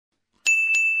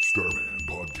Starman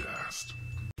Podcast.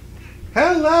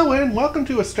 Hello and welcome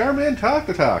to a Starman Talk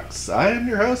to Talks. I am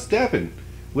your host, Devin.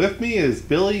 With me is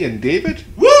Billy and David.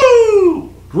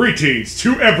 Woo! Greetings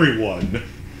to everyone.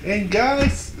 And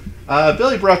guys,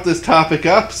 Billy brought this topic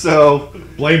up, so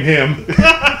Blame him.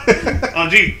 Oh,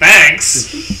 gee, thanks.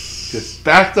 just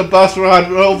back the bus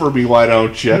on over me, why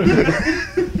don't you?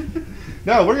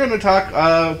 No, we're going to talk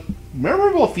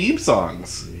memorable theme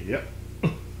songs. Yep.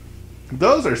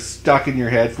 Those are stuck in your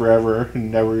head forever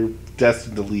and never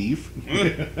destined to leave.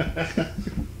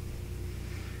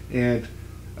 And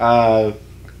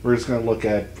we're just going to look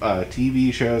at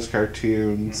TV shows,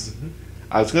 cartoons.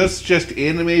 I was going to suggest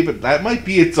anime, but that might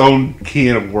be its own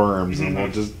can of worms, and we'll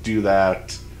just do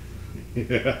that.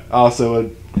 Yeah. Also,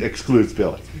 it excludes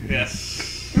Billy.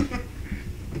 Yes.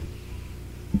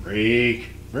 Freak.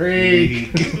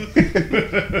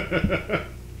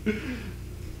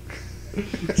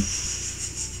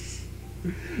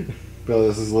 Bill,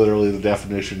 this is literally the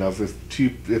definition of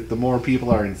if the more people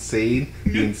are insane,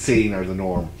 the insane are the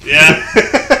norm. Yeah.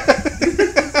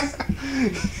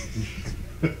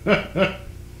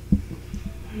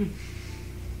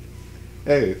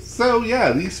 Hey, so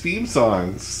yeah, these theme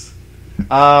songs,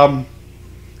 they're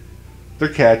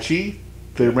catchy,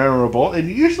 they're memorable, and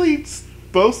usually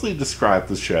mostly describe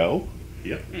the show.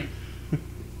 Yep.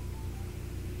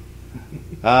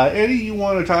 Eddie, you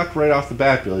want to talk right off the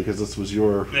bat, Billy, because this was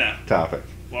your Yeah. topic.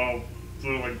 Well,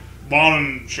 for like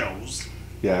modern shows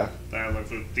Yeah. that have like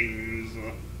the themes,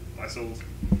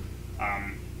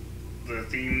 the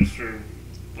themes for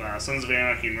Sons of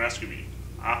Anarchy and Rescue Me.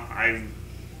 I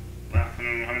don't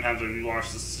know how many times I've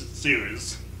watched this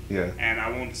series, Yeah. and I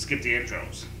won't skip the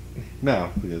intros.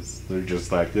 No, because they're just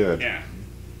that good. Yeah.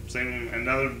 Same.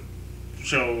 Another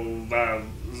show that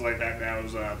is like that now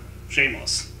is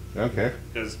Shameless. Okay.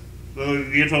 Because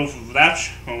the intro for that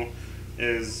show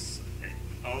is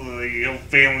all the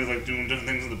family like doing different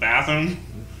things in the bathroom,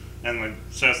 and like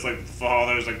just like the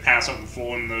fathers like pass out on the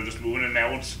floor and they're just moving and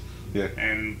out, Yeah.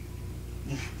 and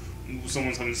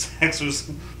someone's having sex or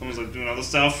someone's like doing other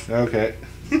stuff. Okay.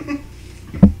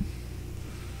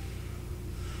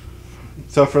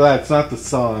 So for that, it's not the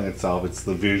song itself; it's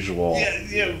the visual. Yeah,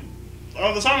 yeah.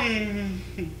 Oh, the song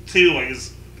too, like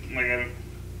is like I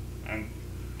can't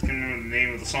remember the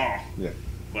name of the song. Yeah.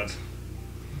 But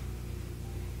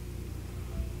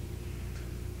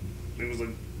it was like,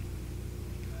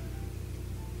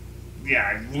 yeah,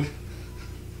 I don't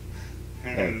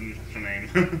remember her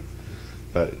name.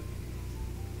 But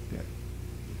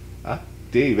yeah.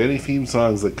 Dave, any theme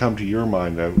songs that come to your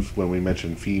mind when we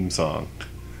mention theme song?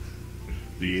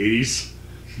 The 80s.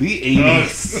 The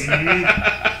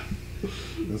 80s.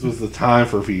 This was the time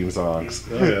for theme songs.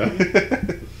 Oh, yeah.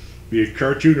 Be a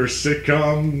cartoon or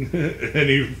sitcom,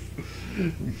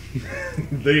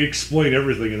 they explain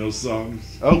everything in those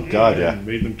songs. Oh, God, yeah. And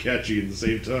made them catchy at the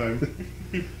same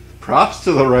time. Props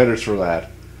to the writers for that.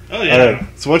 Oh yeah.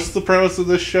 So what's the premise of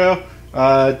this show?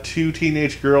 Two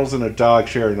teenage girls and a dog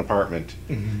share an apartment.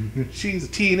 She's a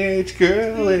teenage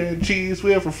girl and she's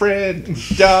with her friend.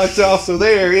 Dog's also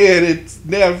there and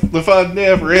the fun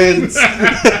never ends.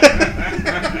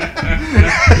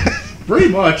 Pretty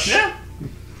much. Yeah.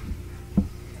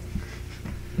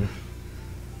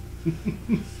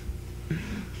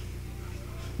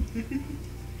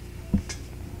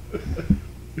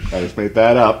 I just made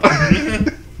that up.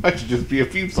 I should just be a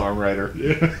theme song writer.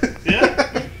 Yeah.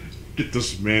 Yeah. Get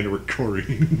this man a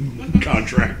recording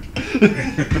contract.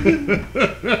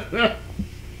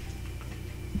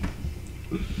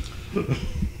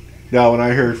 Now, when I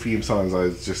heard theme songs, I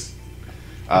was just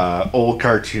old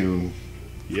cartoon.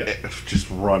 Yep. Just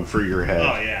run through your head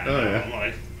Oh yeah. Oh, yeah.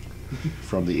 Like,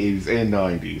 from the 80s and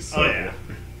 90s. So. oh yeah.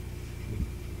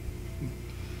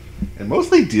 And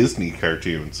mostly Disney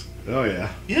cartoons. Oh,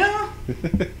 yeah. Yeah.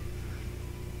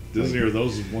 Disney are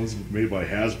those ones made by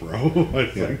Hasbro, I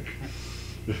think.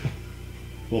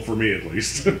 Well, for me at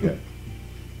least. Yeah.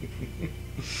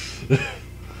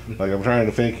 Like, I'm trying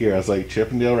to think here. I was like,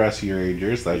 Chippendale Rescue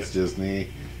Rangers, that's Disney.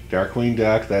 Darkwing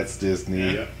Duck, that's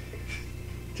Disney. Yeah.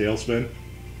 Tailspin.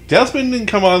 Tailspin didn't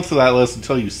come onto that list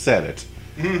until you said it.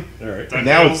 All right. DuckTales.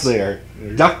 Now it's there.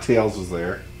 DuckTales was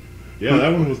there. Yeah,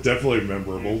 that one was definitely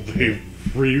memorable. They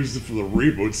reused it for the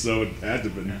reboot, so it had to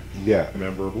have been Yeah.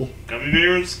 memorable. Gummy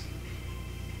bears.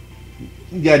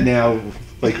 Yeah, now,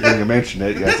 like, when you mention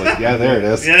it, yeah, it's like, yeah, there it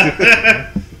is.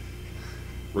 Yeah.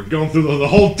 We're going through the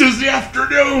whole Disney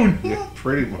afternoon! Yeah,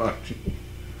 pretty much.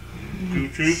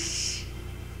 Goof Troop.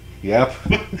 Yep.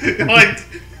 Like.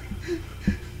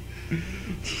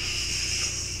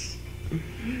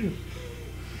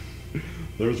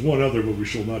 There's one other, but we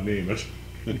shall not name it.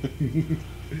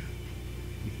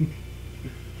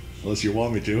 Unless you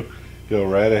want me to. Go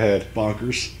right ahead.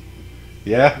 Bonkers.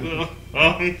 Yeah.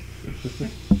 I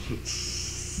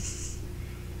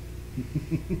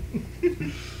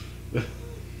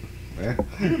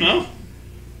don't know.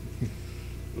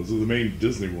 Those are the main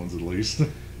Disney ones, at least.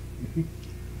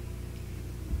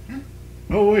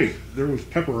 Oh, wait. There was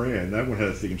Pepper Ann. That one had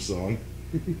a theme song.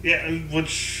 Yeah,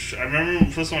 which I remember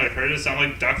the first time I heard it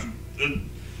sounded like Dr.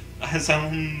 I had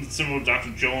something similar to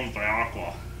Dr. Jones by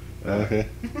Aqua. Okay.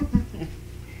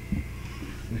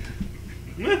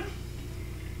 Yeah.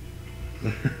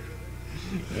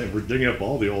 Hey, we're digging up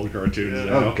all the old cartoons Yeah.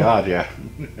 now. Oh God, yeah.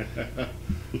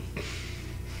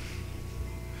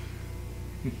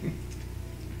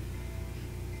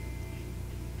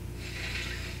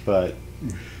 But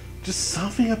just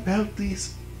something about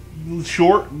these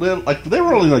short little, like they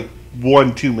were only like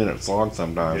 1-2 minutes long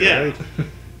sometimes, Yeah. right?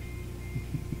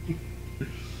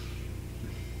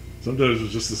 Sometimes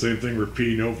it's just the same thing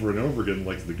repeating over and over again,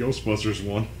 like the Ghostbusters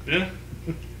one. Yeah.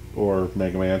 Or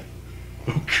Mega Man.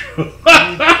 Oh, God.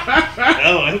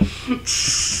 Oh, I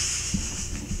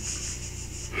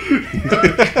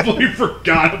completely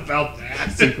forgot about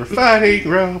that. Super fighting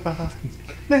robot,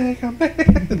 Mega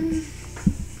Man.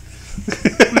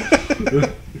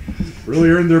 Really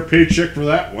earned their paycheck for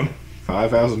that one.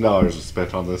 $5,000 was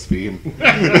spent on this theme.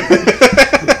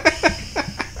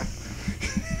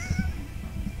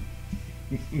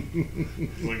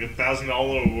 like $1,000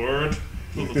 a word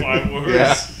for the 5 words.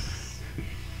 Yeah.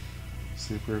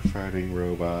 Super fighting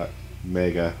robot,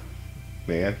 Mega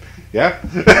Man. Yeah.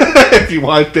 If you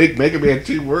want big Mega Man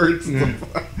 2 words.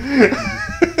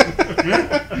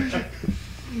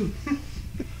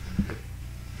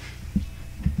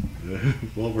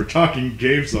 Well, we're talking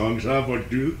game songs. How about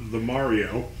do the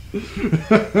Mario?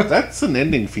 That's an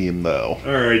ending theme, though.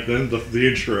 Alright, then, the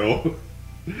intro.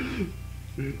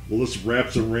 We'll just wrap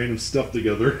some random stuff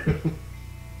together.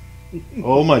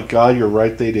 Oh my God, you're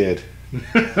right, they did.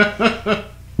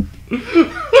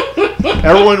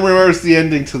 Everyone remembers the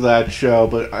ending to that show,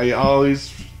 but I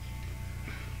always...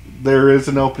 There is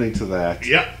an opening to that.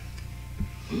 Yep.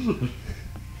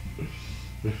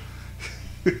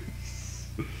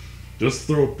 Just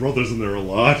throw brothers in there a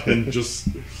lot, and just...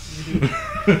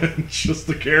 just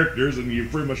the characters, and you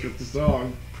pretty much get the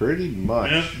song. Pretty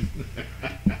much. Yeah.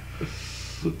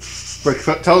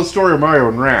 But tell the story of Mario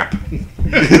and rap.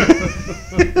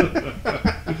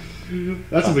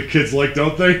 That's what the kids like,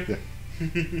 don't they?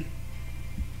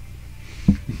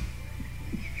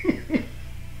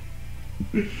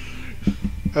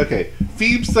 Okay,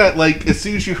 themes that, like, as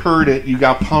soon as you heard it, you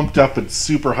got pumped up and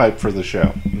super hyped for the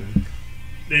show.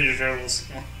 Ninja Turtles.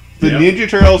 The Yep. Ninja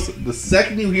Turtles, the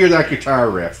second you hear that guitar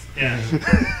riff, Yeah.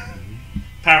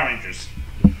 Power Rangers.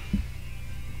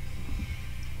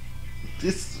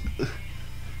 it's...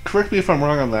 Correct me if I'm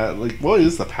wrong on that. Like, what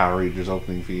is the Power Rangers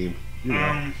opening theme? You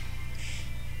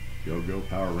know, go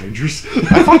Power Rangers.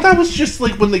 I thought that was just,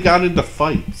 like, when they got into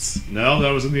fights. No, that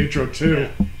was in the intro, too.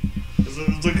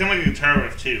 It's like kind of like a guitar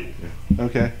riff too.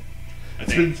 Okay. I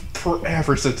It's been think.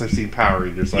 forever since I've seen Power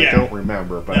Rangers. I Yeah. don't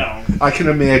remember, but No. I can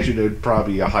imagine it'd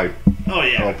probably be a hype Oh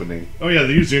yeah. opening. Oh, yeah,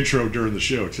 they use the intro during the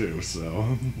show, too,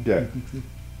 so... Yeah.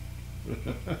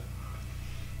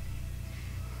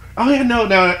 Oh yeah, no,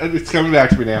 it's coming back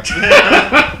to me now.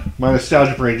 My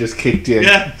nostalgia brain just kicked in.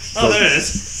 Yeah. Oh, there it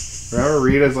is. Remember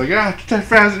Rita's like,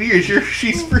 10,000 years,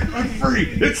 she's free. I'm free!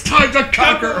 It's time to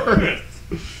conquer Earth!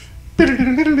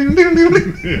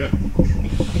 Yeah.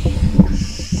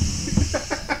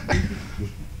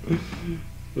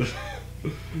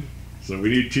 So we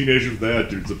need teenage with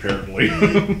attitudes, apparently.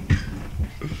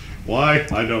 Why?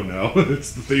 I don't know.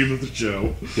 It's the theme of the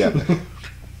show. Yeah.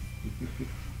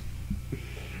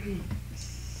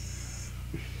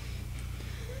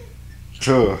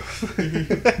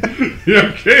 You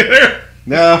okay there?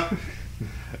 No.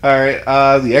 Alright,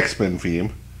 the X-Men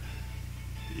theme.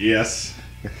 Yes.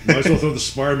 Might as well throw the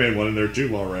Starmen one in there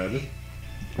too while we're at it.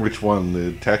 Which one,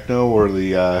 the techno or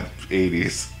the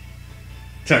 80s?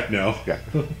 Techno. Yeah.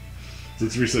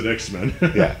 Since we said X-Men.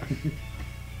 Yeah.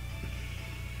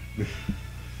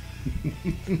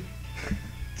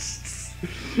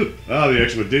 Oh, the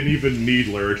X-Men didn't even need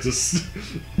lyrics.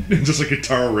 Just a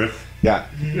guitar riff. Yeah.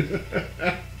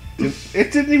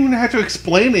 It didn't even have to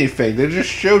explain anything. They just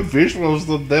showed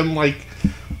visuals of them, like,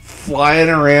 flying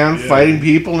around, Yeah. fighting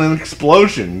people in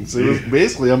explosions. It was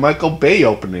basically a Michael Bay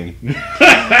opening.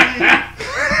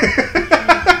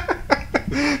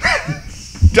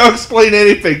 Don't explain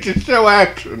anything, just show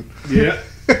action. Yeah.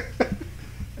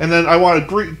 And then I want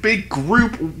a big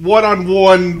group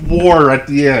one-on-one war at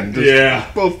the end. Just Yeah.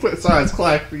 both sides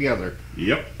clash together.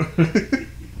 Yep.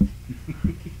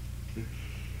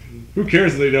 Who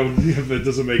cares if they don't if it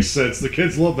doesn't make sense? The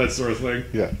kids love that sort of thing.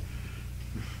 Yeah.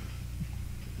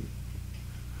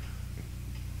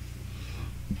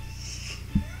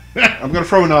 I'm gonna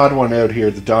throw an odd one out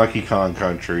here. The Donkey Kong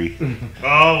Country.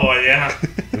 Oh, yeah.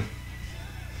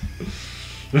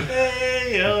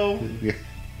 Hey, yo. Yeah.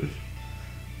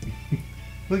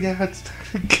 Look at it's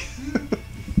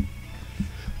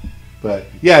But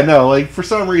yeah, no, like for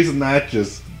some reason that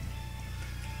just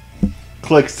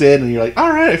clicks in, and you're like,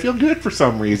 all right, I feel good for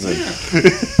some reason.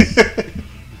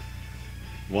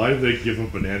 Why did they give a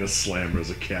banana slammer as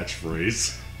a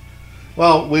catchphrase?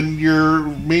 Well, when your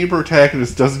main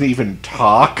protagonist doesn't even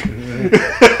talk in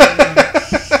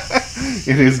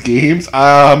his games,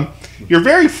 you're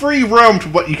very free roam to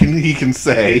what he can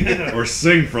say. Or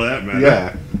sing, for that matter.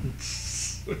 Yeah.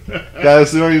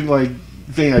 That's the only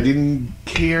thing I didn't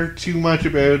care too much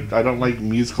about. I don't like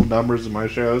musical numbers in my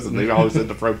shows, and they always had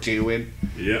to throw two in.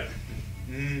 Yeah.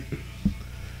 You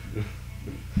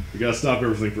gotta stop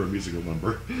everything for a musical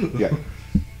number. Yeah.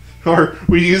 Or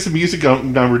we use a music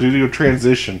number to do a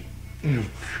transition.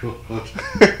 Oh, God.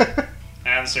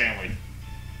 Adam's Family.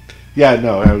 Yeah,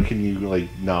 no, how can you,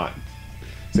 not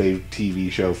say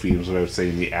TV show themes without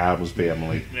saying the Addams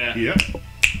Family? Yeah. Yep.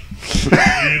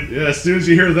 Yeah, as soon as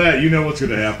you hear that, you know what's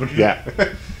gonna happen. Yeah.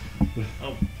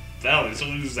 Oh, Valley. They still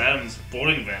use Adam's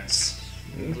sporting events.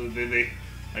 So they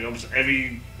almost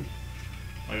every,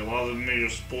 a lot of the major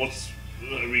sports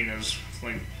arenas,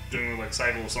 doing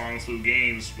cycle songs through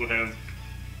games would have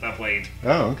that played.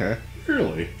 Oh, okay.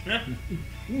 Really? Yeah.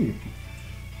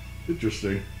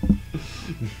 Interesting.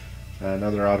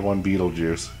 Another odd one,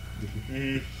 Beetlejuice.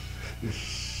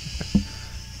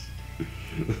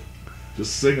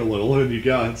 Just sing a little and you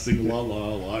got it. Sing la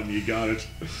la la and you got it.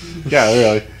 Yeah,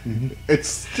 really.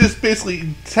 It's just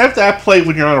basically have that play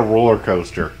when you're on a roller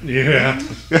coaster. Yeah.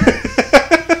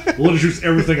 We'll introduce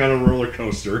everything on a roller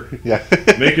coaster. Yeah.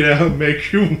 Make it out.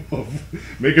 Make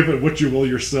of it what you will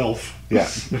yourself. Yeah.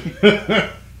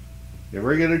 You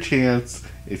ever get a chance,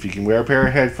 if you can wear a pair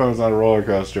of headphones on a roller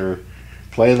coaster,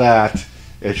 play that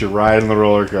as you're riding the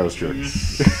roller coaster.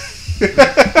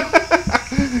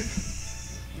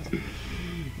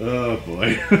 Oh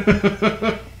boy.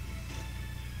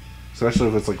 Especially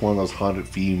if it's one of those haunted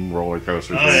theme roller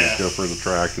coasters Oh, where yeah. you go for the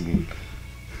track and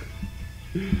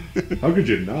How could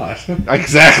you not?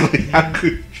 exactly. How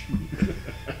could you?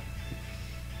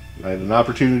 I had an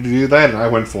opportunity to do that, and I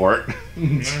went for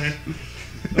it.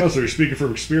 Oh, so you're speaking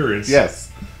from experience.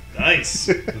 Yes. Nice.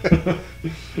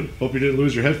 Hope you didn't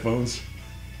lose your headphones.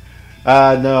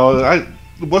 No,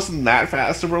 it wasn't that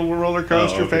fast of a roller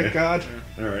coaster, Oh, okay. thank God.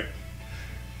 All right.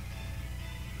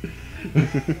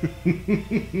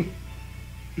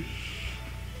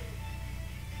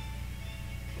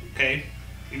 Okay.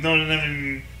 Even though it didn't have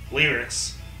any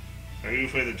lyrics, Are You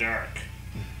Afraid of the Dark?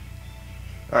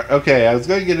 Okay, I was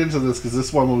going to get into this because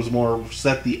this one was more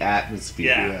set the atmosphere.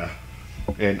 Yeah.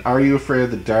 And Are You Afraid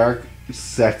of the Dark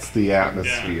sets the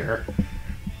atmosphere.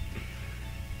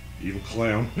 Evil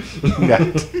clown.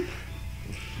 Yeah.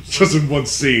 Just in one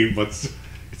scene, but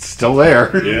It's still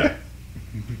there. yeah.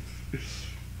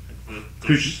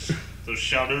 Those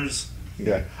shutters.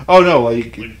 Yeah. Oh no,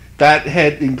 that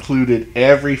had included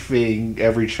everything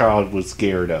every child was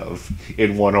scared of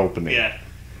in one opening. Yeah.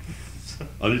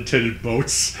 Unintended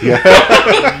boats.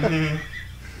 Yeah.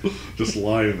 Just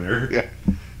lying there. Yeah.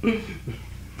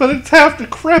 But it's half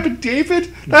decrepit,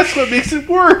 David. That's what makes it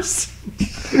worse.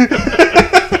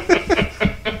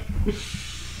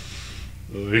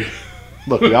 Oh, yeah.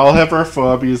 Look, we all have our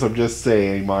phobias. I'm just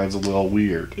saying, mine's a little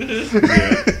weird. Yeah.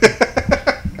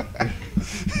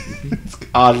 It's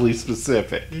oddly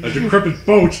specific. A decrepit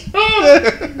boat.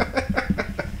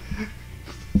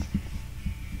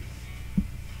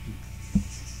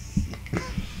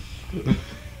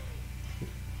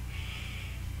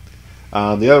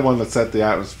 The other one that set the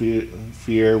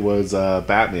atmosphere was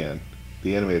Batman,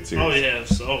 the animated series. Oh, yeah,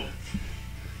 so.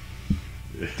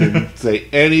 Didn't say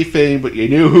anything, but you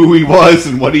knew who he was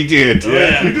and what he did. Oh,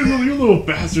 yeah. You little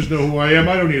bastards know who I am.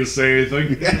 I don't need to say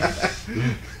anything.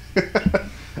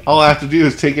 All I have to do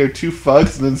is take out two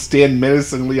thugs and then stand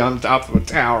menacingly on top of a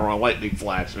tower while lightning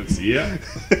flashes. Yeah.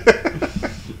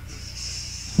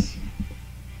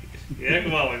 Yeah,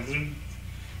 come on,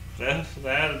 that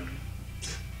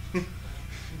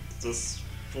this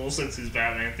full 60s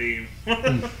Batman theme.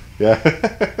 Yeah.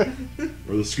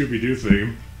 Or the Scooby-Doo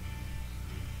theme.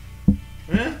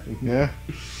 Yeah. Yeah.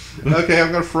 Okay,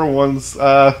 I'm gonna throw ones.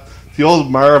 The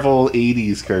old Marvel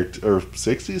 '80s or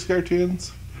 '60s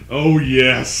cartoons. Oh,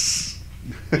 yes.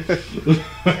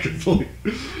 I completely.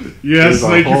 Yes,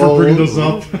 thank you for bringing those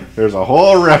up. There's a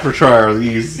whole repertoire of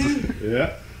these.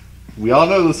 Yeah. We all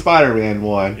know the Spider-Man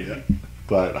one, Yeah.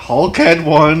 but Hulk had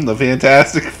one, the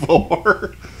Fantastic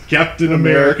Four, Captain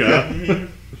America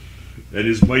and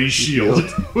his mighty shield.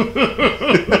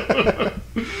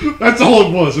 That's all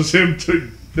it was him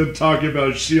them talking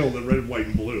about his shield in red, white,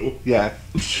 and blue. Yeah,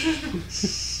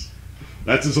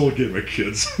 That's his whole gimmick,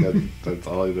 kids. that's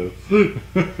all I do.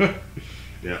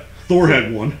 Yeah. Thor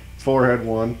had one. Thor had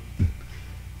one.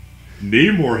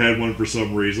 Namor had one for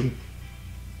some reason.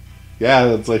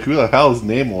 Yeah, it's like, who the hell is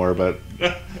Namor? But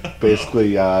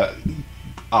basically,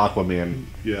 Aquaman.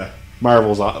 Yeah.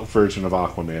 Marvel's version of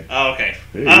Aquaman. Oh, okay.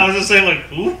 Hey. I was just saying, like,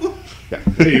 who?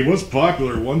 Hey, he was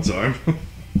popular at one time.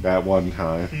 At one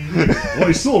time. Well,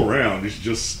 he's still around. He's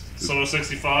just... Solo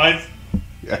 65?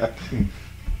 Yeah.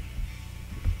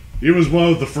 He was one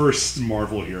of the first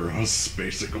Marvel heroes,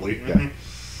 basically. Yeah.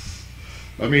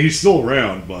 I mean, he's still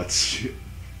around, but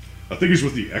I think he's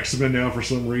with the X-Men now for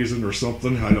some reason or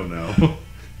something. I don't know.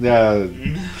 Yeah.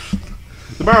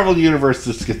 The Marvel Universe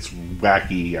just gets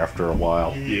wacky after a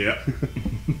while. Yeah.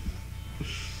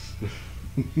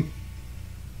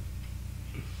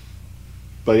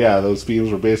 But yeah, those themes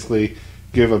were basically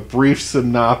give a brief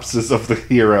synopsis of the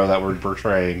hero that we're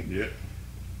portraying. Yeah.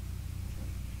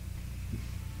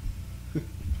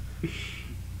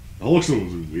 That looks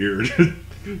was weird.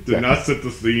 Did not set the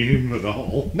theme at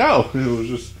all. No, it was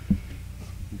just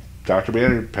Dr.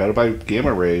 Banner, powered by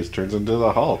gamma rays, turns into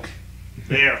the Hulk.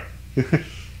 There.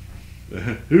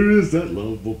 Who is that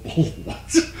lovable?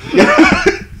 What?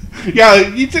 Yeah,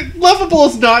 lovable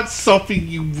is not something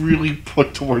you really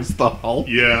put towards the Hulk.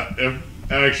 Yeah,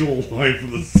 actual line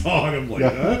from the song. I'm like,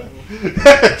 Yeah.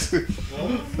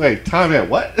 huh? Wait, time out,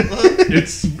 what?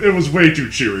 It was way too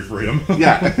cheery for him.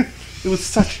 Yeah, it was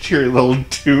such a cheery little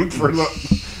tune for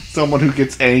someone who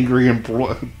gets angry and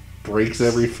breaks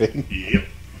everything. Yep.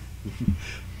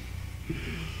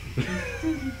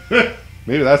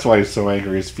 Maybe that's why he's so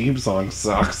angry. His theme song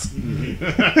sucks.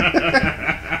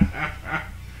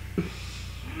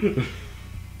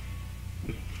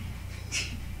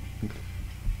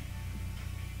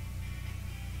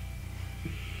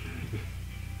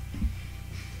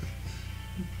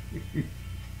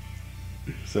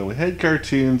 So we had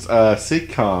cartoons,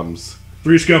 sitcoms.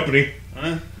 Three's Company.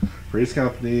 Huh? Three's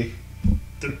Company.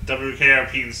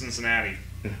 WKRP in Cincinnati.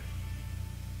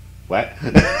 What?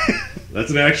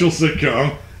 That's an actual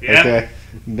sitcom. Yeah. Okay.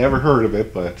 Never heard of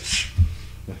it, but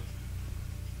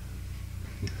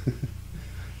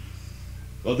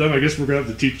Well, then I guess we're going to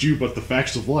have to teach you about the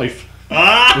facts of life.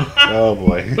 Ah! oh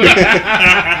boy.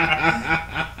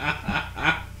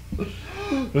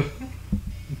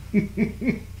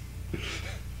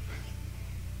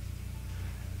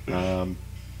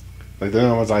 Like the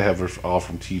only ones I have are all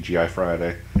from TGI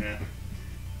Friday. Yeah.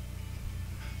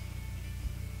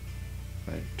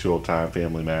 Like Two Old Time,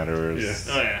 Family Matters,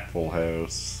 Yeah. Oh, yeah. Full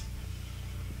House,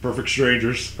 Perfect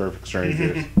Strangers. Perfect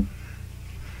Strangers.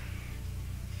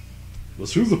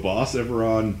 Was Who's the Boss ever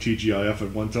on TGIF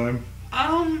at one time?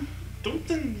 Don't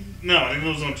think. No, I think it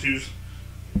was on Tuesday.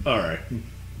 Alright.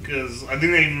 Because I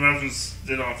think they even referenced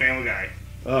it on Family Guy.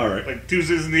 Alright. Like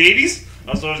Tuesdays in the 80s,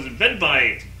 I was always in bed by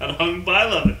 8. I'd hung by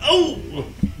 11. Oh!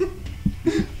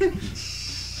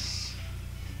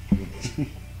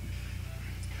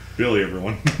 Billy,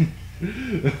 everyone.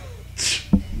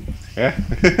 Yeah.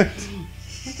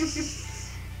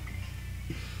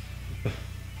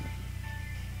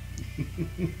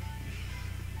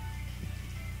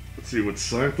 Let's see, would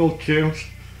Seinfeld count?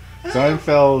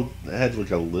 Seinfeld had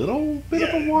like a little bit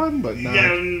of a one, but not.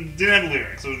 Yeah, and didn't have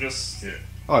lyrics. It was just. Yeah.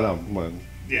 Oh no, one.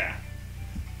 Yeah.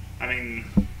 I mean.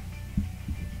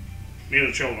 Meet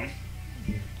the children.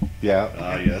 Yeah.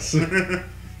 Ah, yes.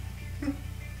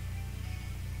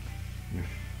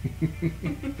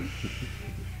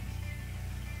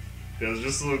 It was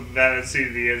just like that at see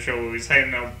the intro where he's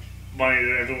handing out money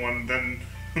to everyone, then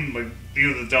like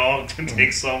you the dog can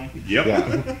take some. Yep.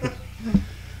 Yeah.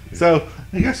 So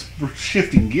I guess we're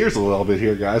shifting gears a little bit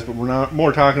here, guys, but we're not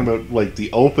more talking about like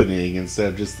the opening instead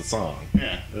of just the song.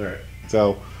 Yeah. Alright.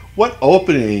 So, what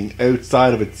opening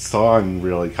outside of its song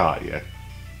really caught you?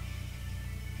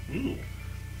 Ooh.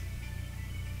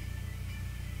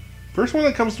 First one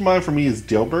that comes to mind for me is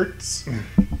Dilbert's.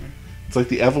 It's like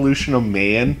the evolution of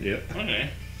man. Yep. Okay.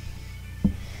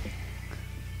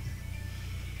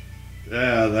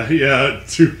 Yeah,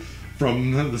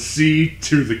 from the sea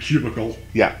to the cubicle.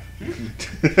 Yeah.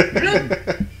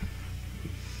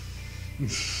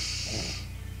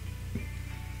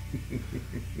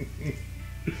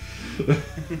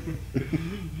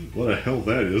 What the hell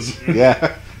that is.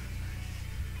 Yeah.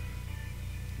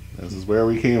 This is where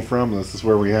we came from. This is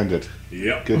where we ended.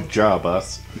 Yep. Good job,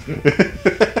 us.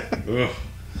 Ugh.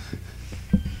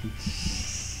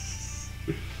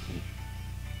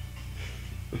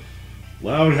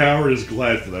 Loud Howard is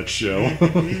glad for that show.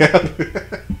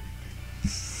 Yep.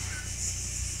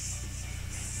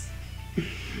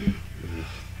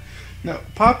 Now,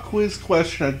 pop quiz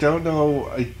question. I don't know.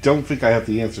 I don't think I have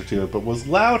the answer to it. But was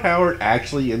Loud Howard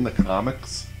actually in the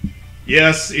comics?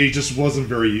 Yes, he just wasn't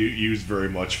used very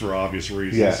much for obvious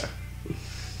reasons. Yeah.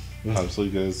 Obviously,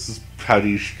 because how do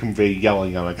you convey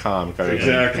yelling on a comic?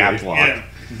 Exactly. Cap lock. Yeah.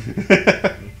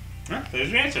 Huh,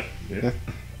 there's your answer. Yeah.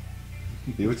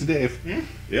 Leave it to Dave.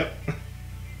 Yep.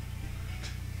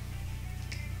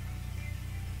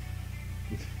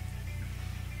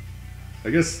 I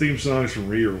guess theme songs from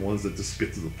Ree are ones that just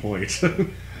get to the point.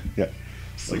 Yeah.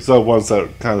 So ones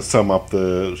that kind of sum up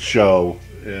the show.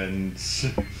 And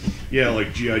yeah,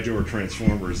 like G.I. Joe or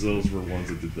Transformers, those were ones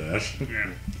that did that.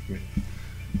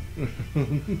 Yeah.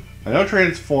 I know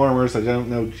Transformers. I don't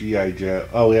know G.I. Joe.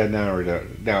 Oh yeah, now I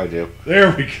do.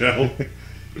 There we go.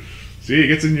 See, it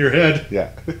gets in your head.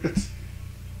 Yeah.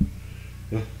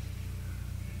 Yeah,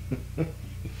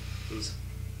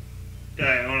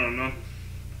 I don't know.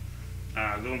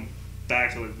 Going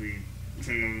back to like the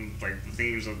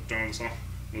themes of throwing the song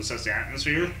will set the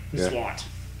atmosphere. Yeah. SWAT.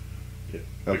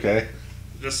 Okay.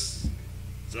 Just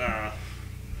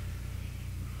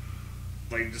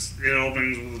just it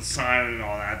opens with the sign and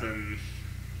all that, then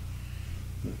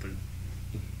it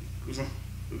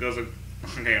goes like,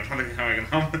 okay, I'm trying to think how I can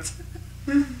help it.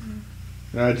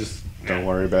 I just don't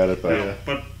worry about it. But Yeah,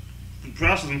 but the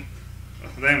process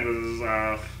then was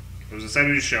it was a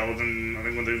 70s show. Then I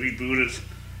think when they rebooted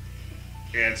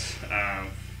it, I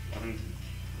think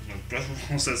my brother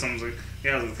said something like,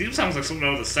 "Yeah, the theme sounds like something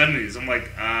out of the 70s." I'm like,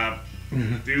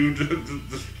 dude,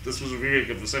 this was a remake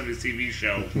of a 70s TV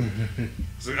show.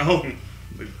 It's like, oh,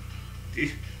 like,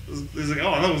 he's like,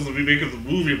 oh, I thought it was the remake of the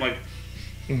movie. I'm like,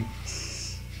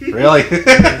 really?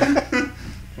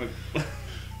 like.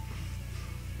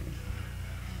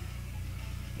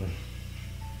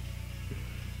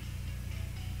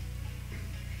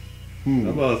 How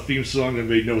about a theme song that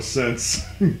made no sense?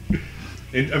 An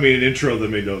intro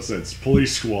that made no sense.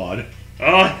 Police Squad.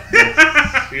 Oh,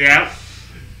 yeah.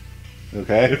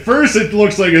 Okay. At first, it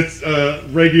looks like it's a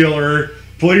regular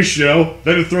police show.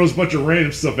 Then it throws a bunch of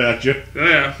random stuff at you. Oh,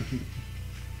 yeah.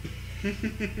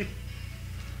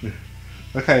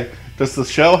 Okay. Does the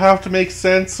show have to make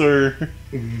sense, or?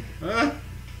 Not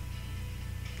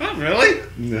really.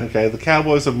 Okay. The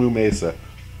Cowboys of Moo Mesa.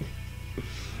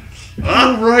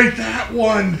 Oh, right, that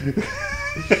one!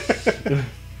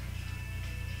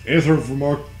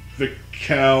 Anthropomorphic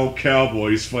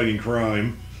cowboys fighting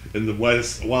crime in the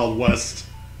Wild West.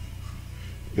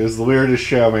 It was the weirdest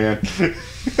show, man.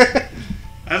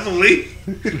 I believe.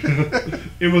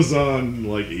 It was on,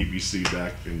 like, ABC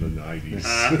back in the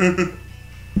 90s.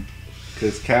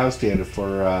 Because cow stand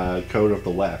for Code of the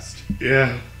West.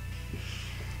 Yeah.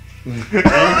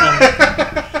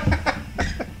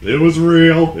 It was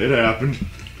real. It happened.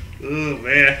 Oh,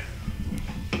 man.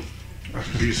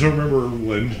 You still remember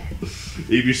when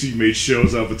ABC made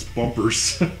shows out of its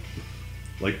bumpers?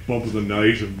 Like Bump of the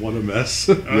Night and What a Mess.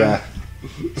 Yeah.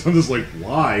 I'm just like,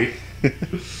 why?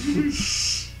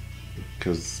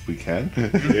 Because we can.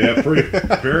 Yeah, pretty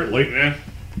apparently. Yeah.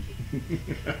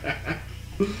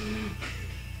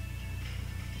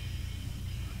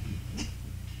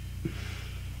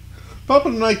 Bump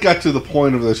of the Night got to the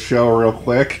point of the show real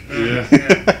quick. Yeah.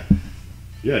 Yeah.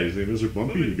 Yeah, his name is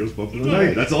Bumpy. He goes Bump of the Right.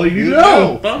 Night. That's all you need to You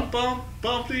know. Bump, bump,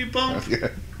 bumpy, bump. Yeah.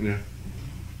 Yeah.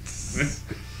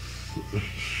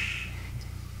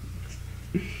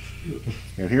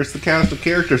 And here's the cast of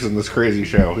characters in this crazy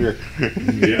show. Here.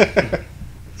 Yeah.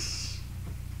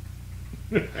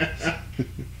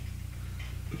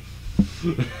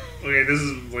 Okay, this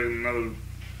is like another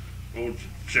old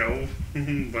show,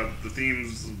 but the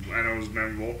themes I know is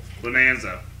memorable.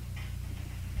 Bonanza.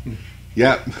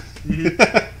 Yep.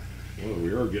 Well,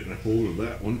 we are getting a hold of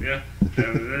that one. Yeah.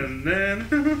 And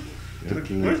then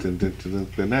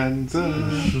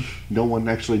Bonanza. No one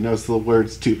actually knows the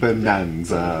words to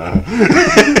Bonanza.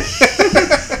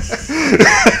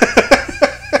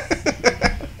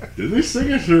 Did they sing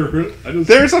it or?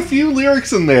 There's a few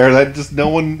lyrics in there that just no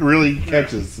one really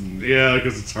catches. And, Yeah,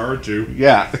 because it's hard to.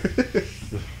 yeah.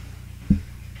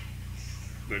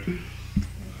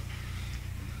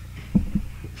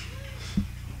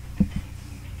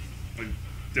 like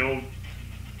the old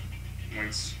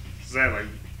like that like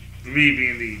me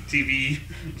being the TV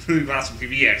classic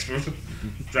TV expert,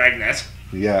 Dragnet.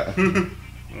 Yeah.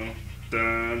 Well,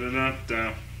 da da da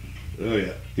da. Oh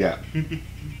yeah. Yeah.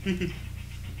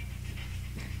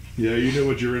 Yeah, you know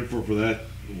what you're in for that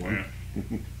one.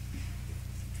 Yeah.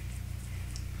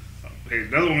 Okay,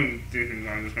 another one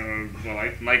I'm just gonna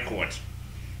like Night Court.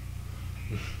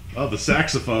 Oh, the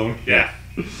saxophone. Yeah.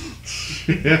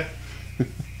 Yeah.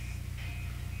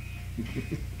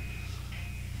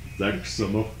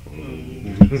 Saxophone.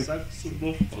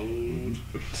 Saxophone.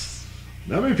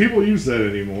 Not many people use that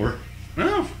anymore.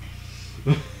 No.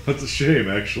 That's a shame,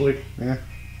 actually. Yeah.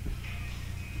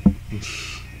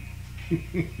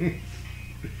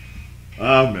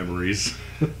 Ah, memories.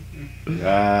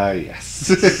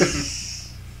 Yes.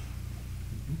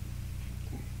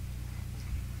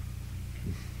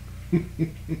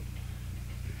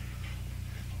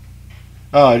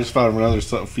 Oh, I just found another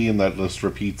theme that just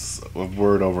repeats a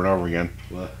word over and over again.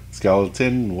 What?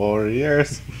 Skeleton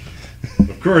warriors.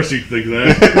 Of course you'd think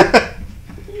that.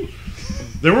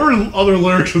 There were other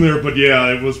lyrics in there, but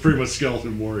yeah, it was pretty much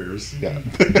Skeleton Warriors. Yeah.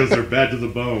 Because they're bad to the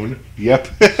bone. Yep.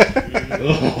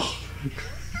 Oh,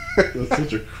 that's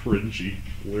such a cringy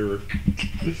lyric.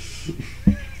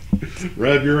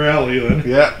 Right up your alley, then.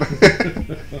 Yep.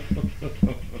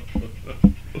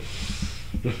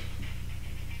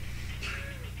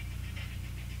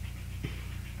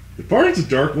 Did Pirates of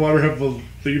Darkwater have a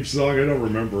theme song? I don't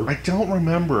remember. I don't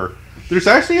remember. There's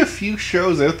actually a few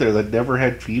shows out there that never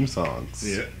had theme songs.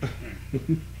 Yeah.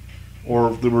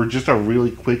 Or they were just a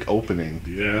really quick opening.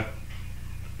 Yeah.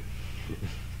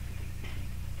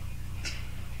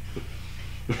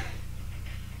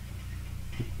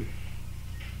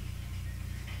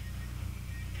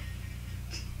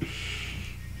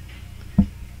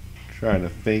 Trying to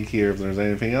think here if there's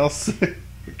anything else.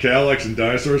 Calyx and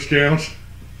Dinosaurs count?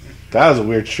 That was a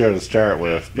weird show to start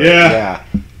with. But Yeah.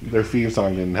 their theme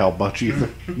song didn't help much either.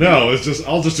 No, it's just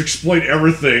I'll just explain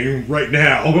everything right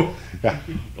now Yeah.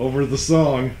 over the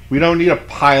song. We don't need a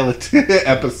pilot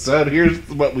episode. Here's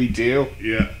what we do.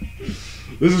 Yeah.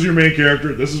 This is your main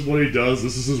character. This is what he does.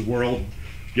 This is his world.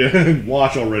 Get and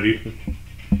watch already.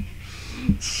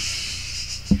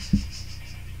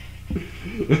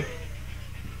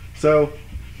 So,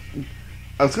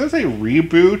 I was going to say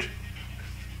Reboot.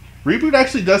 Reboot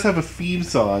actually does have a theme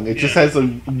song. It just has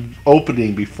an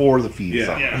opening before the theme Yeah.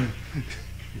 song. Yeah.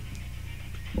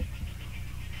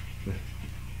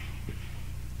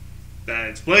 That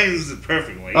explains it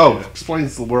perfectly. Oh,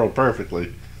 explains the world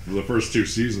perfectly. For the first 2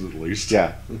 seasons, at least.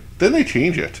 Yeah. Then they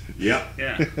change it. Yeah.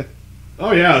 Yeah.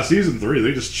 Oh, yeah. Season 3,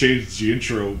 they just changed the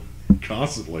intro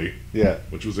constantly, Yeah.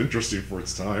 which was interesting for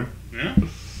its time. Yeah.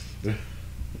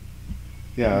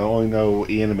 Yeah, I only know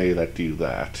anime that do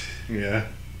that. Yeah.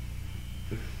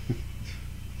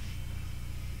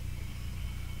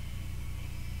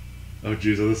 Oh,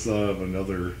 jeez. I just thought of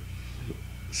another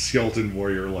Skeleton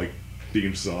Warrior like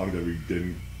theme song that we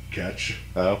didn't catch.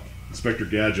 Oh. Inspector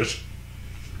Gadget.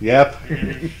 Yep.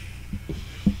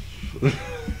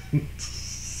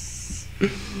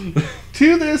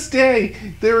 To this day,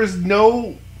 there is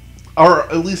no, or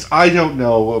at least I don't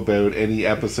know about any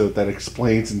episode that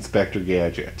explains Inspector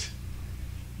Gadget.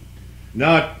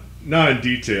 Not in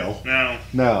detail. No.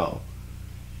 No.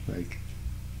 Like,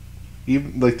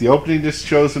 even like the opening just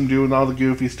shows him doing all the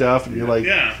goofy stuff, and you're like,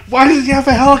 Yeah. why does he have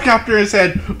a helicopter in his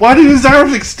head? Why do his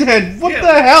arms extend? What Yeah.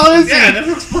 the hell is Yeah, he?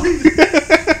 never explained.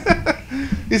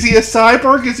 Is he a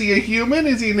cyborg? Is he a human?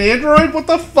 Is he an android? What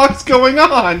the fuck's going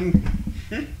on?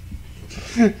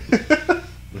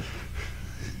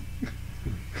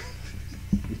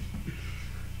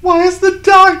 Why is the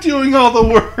dog doing all the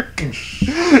work?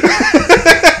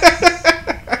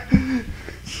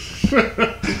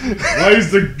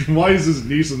 Why is his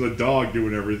niece and the dog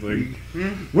doing everything?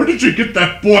 Where did you get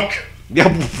that book?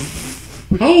 Yep.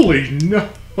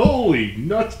 Holy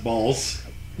nuts balls.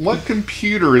 What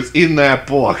computer is in that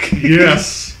book?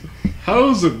 Yes. How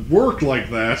does it work like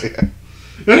that? It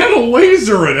had a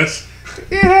laser in it.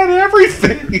 It had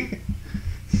everything.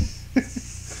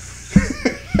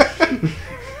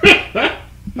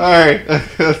 Alright,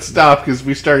 let's stop because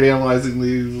we start analyzing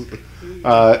these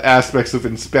aspects of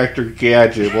Inspector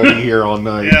Gadget. We'll be here all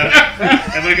night.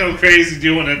 Yeah. And I go crazy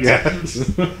doing it. Yeah.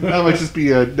 That might just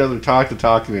be another talk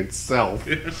in itself.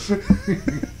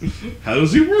 How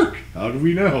does he work? How do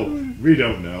we know? We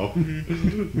don't know.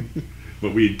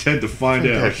 But we intend to find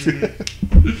out.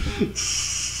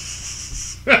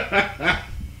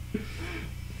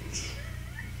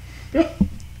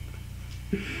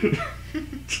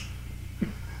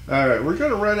 Alright, we're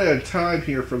going to run out of time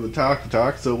here for the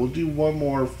talk, so we'll do one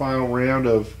more final round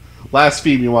of last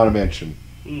theme you want to mention.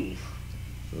 Ooh.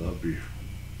 That'll be...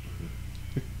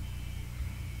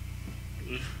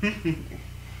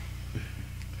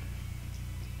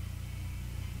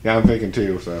 Yeah, I'm thinking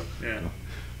too. So Yeah.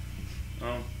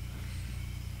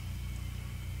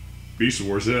 Beast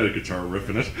Wars had a guitar riff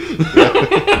in it.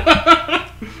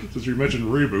 Since we mentioned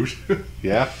reboot.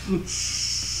 yeah,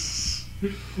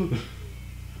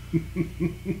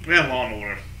 We have Law and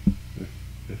Order.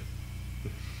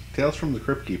 Tales from the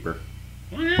Crypt Keeper.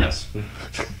 Oh, yes.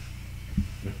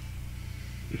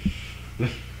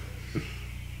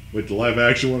 Wait, the live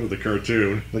action one or the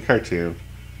cartoon? The cartoon.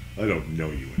 I don't know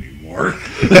you anymore.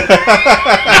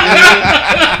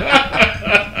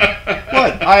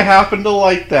 What? I happen to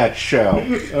like that show.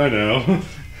 I know.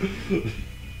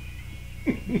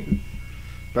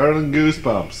 Better than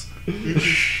Goosebumps.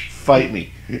 Fight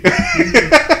me.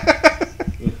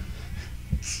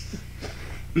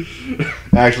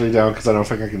 Actually, don't, because I don't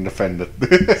think I can defend it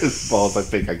as well as I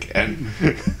think I can.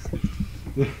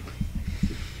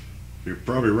 You're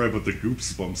probably right about the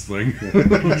Goosebumps thing.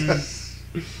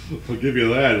 I'll give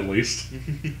you that at least.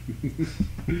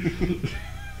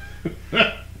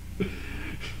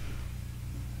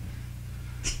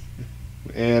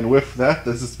 And with that,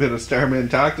 this has been a Starman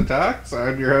Talk to Talks.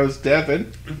 I'm your host,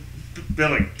 Devin.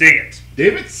 Billy, dig it.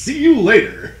 David, see you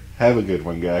later. Have a good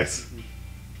one, guys.